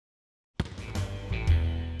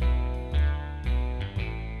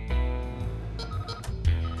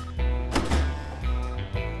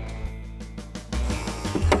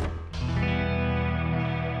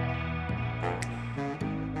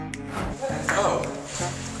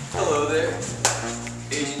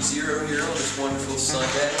this wonderful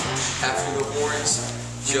Sunday after the Horns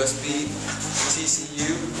just beat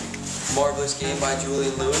TCU. Marvelous game by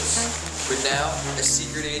Julian Lewis. But now, a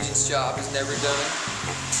secret agent's job is never done.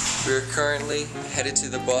 We are currently headed to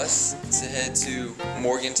the bus to head to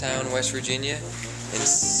Morgantown, West Virginia in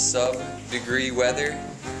sub-degree weather.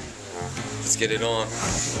 Let's get it on.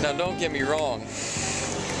 Now don't get me wrong,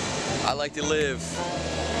 I like to live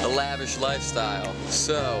a lavish lifestyle.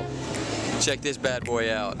 So, check this bad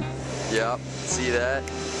boy out. Yep, see that?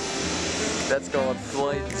 That's called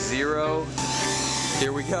Flight 0.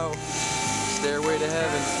 Here we go. Stairway to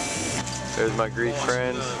heaven. There's my Greek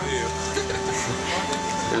friends.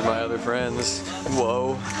 There's my other friends.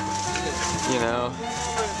 Whoa. You know.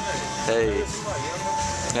 Hey.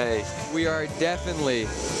 Hey. We are definitely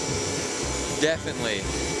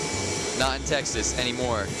not in Texas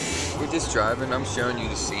anymore. We're just driving. I'm showing you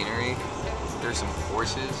the scenery. There's some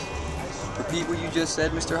horses. Repeat what you just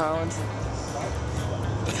said, Mr. Holland.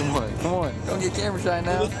 Come on, come on. Don't get camera shy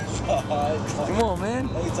now. Come on, man.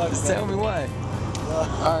 Just tell me why.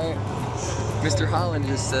 Alright. Mr. Holland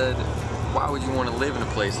just said, why would you want to live in a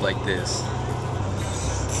place like this?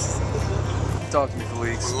 Talk to me,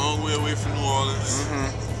 Felix. A long way away from New Orleans.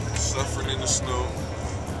 Suffering in the snow.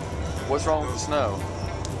 What's wrong with the snow?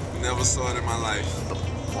 Never saw it in my life.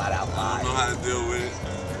 Flat out lie. I don't know how to deal with it.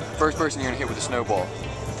 First person you're going to hit with a snowball?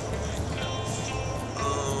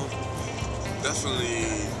 Definitely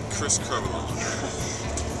Chris Curlin.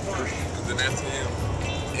 And then after him,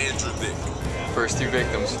 Andrew Dick. First two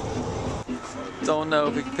victims. Don't know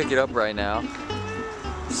if we can pick it up right now.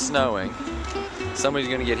 It's snowing. Somebody's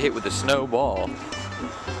gonna get hit with a snowball.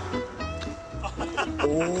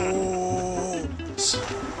 Oh!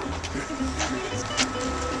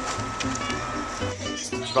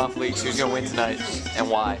 Come on, Felix, who's gonna win tonight and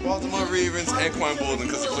why? Baltimore Ravens and Quan Bolden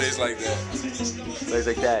because he plays like that. Plays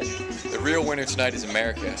like that. The real winner tonight is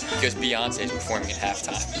America because Beyonce is performing at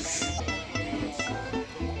halftime.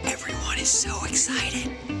 Everyone is so excited.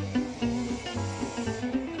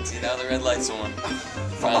 See, now the red light's on.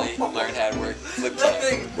 Finally learned how to work flip top.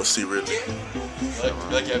 What's he really? You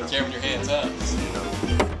like you have a camera in your hands, huh?